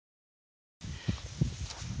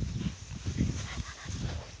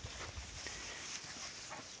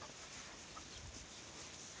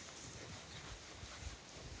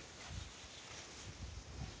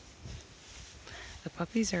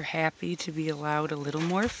Puppies are happy to be allowed a little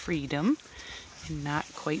more freedom and not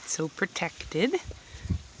quite so protected.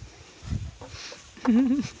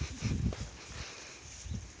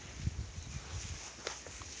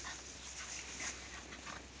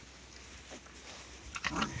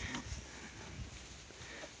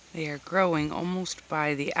 They are growing almost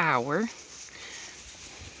by the hour.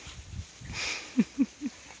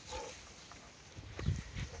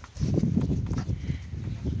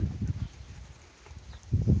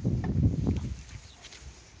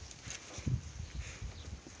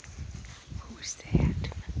 Who's that?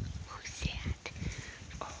 Who's that?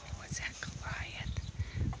 Oh, is that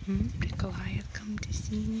Goliath? Did Goliath come to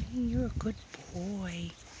see me? You're a good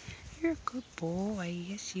boy. You're a good boy.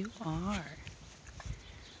 Yes, you are.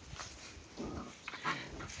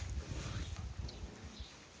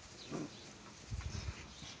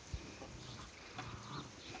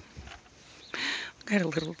 Got a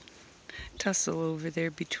little tussle over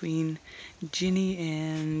there between Ginny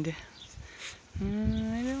and, I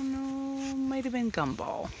don't know, might have been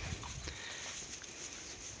Gumball.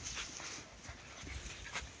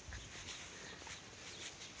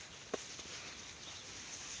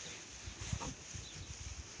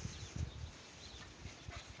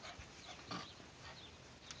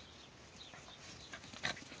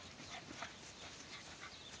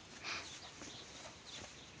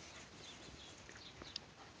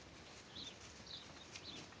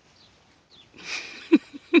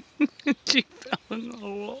 She fell in the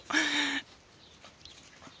hole.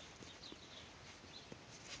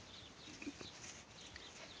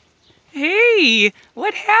 Hey,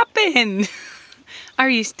 what happened? Are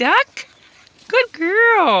you stuck? Good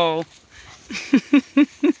girl.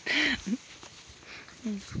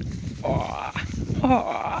 Aw,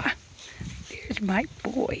 aw, there's my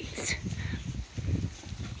boys.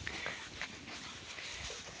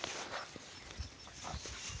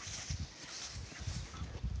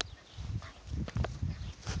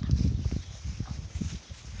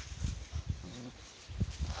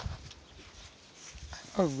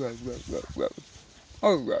 Oh, row, row, row, row.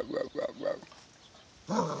 Oh, row, row, row, row.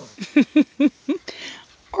 Oh,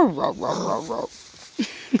 row, row, row, row.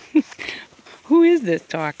 Who is this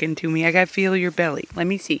talking to me? I gotta feel your belly. Let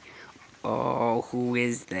me see. Oh, who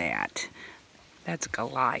is that? That's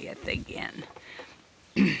Goliath again.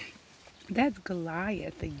 That's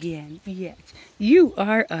Goliath again. Yes. You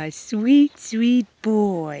are a sweet, sweet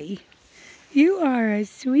boy. You are a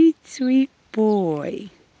sweet, sweet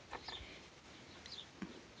boy.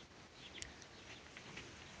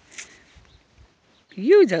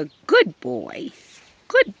 You's a good boy.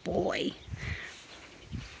 Good boy.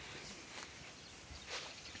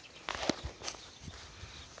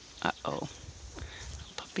 Uh-oh.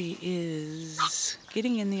 Puppy is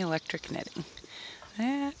getting in the electric netting.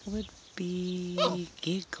 That would be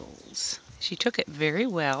Giggles. She took it very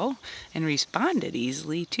well and responded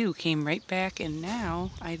easily too. Came right back, and now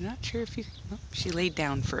I'm not sure if you. Oh, she laid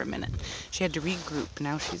down for a minute. She had to regroup.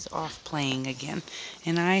 Now she's off playing again,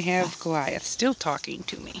 and I have Goliath still talking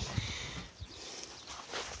to me.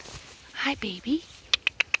 Hi, baby.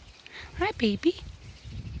 Hi, baby.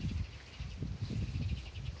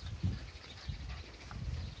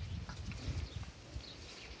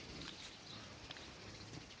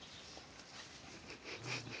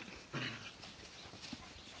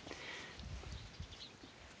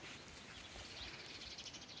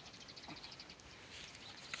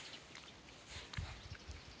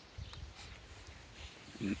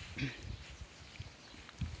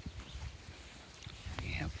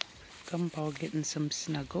 Yep. Gumball getting some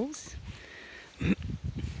snuggles.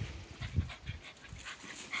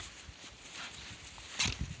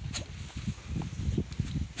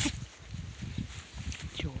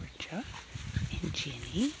 Georgia and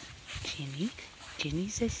Ginny.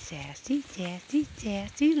 Ginny's a sassy, sassy,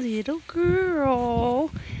 sassy little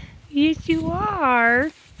girl. Yes, you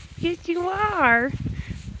are. Yes, you are.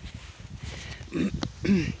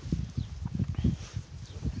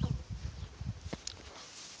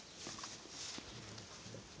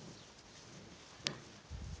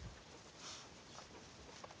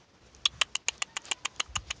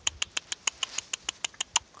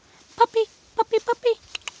 Puppy, puppy, puppy,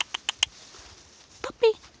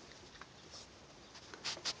 puppy.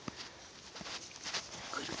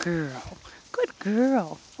 Good girl. Good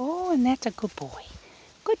girl. Oh, and that's a good boy.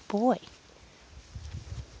 Good boy.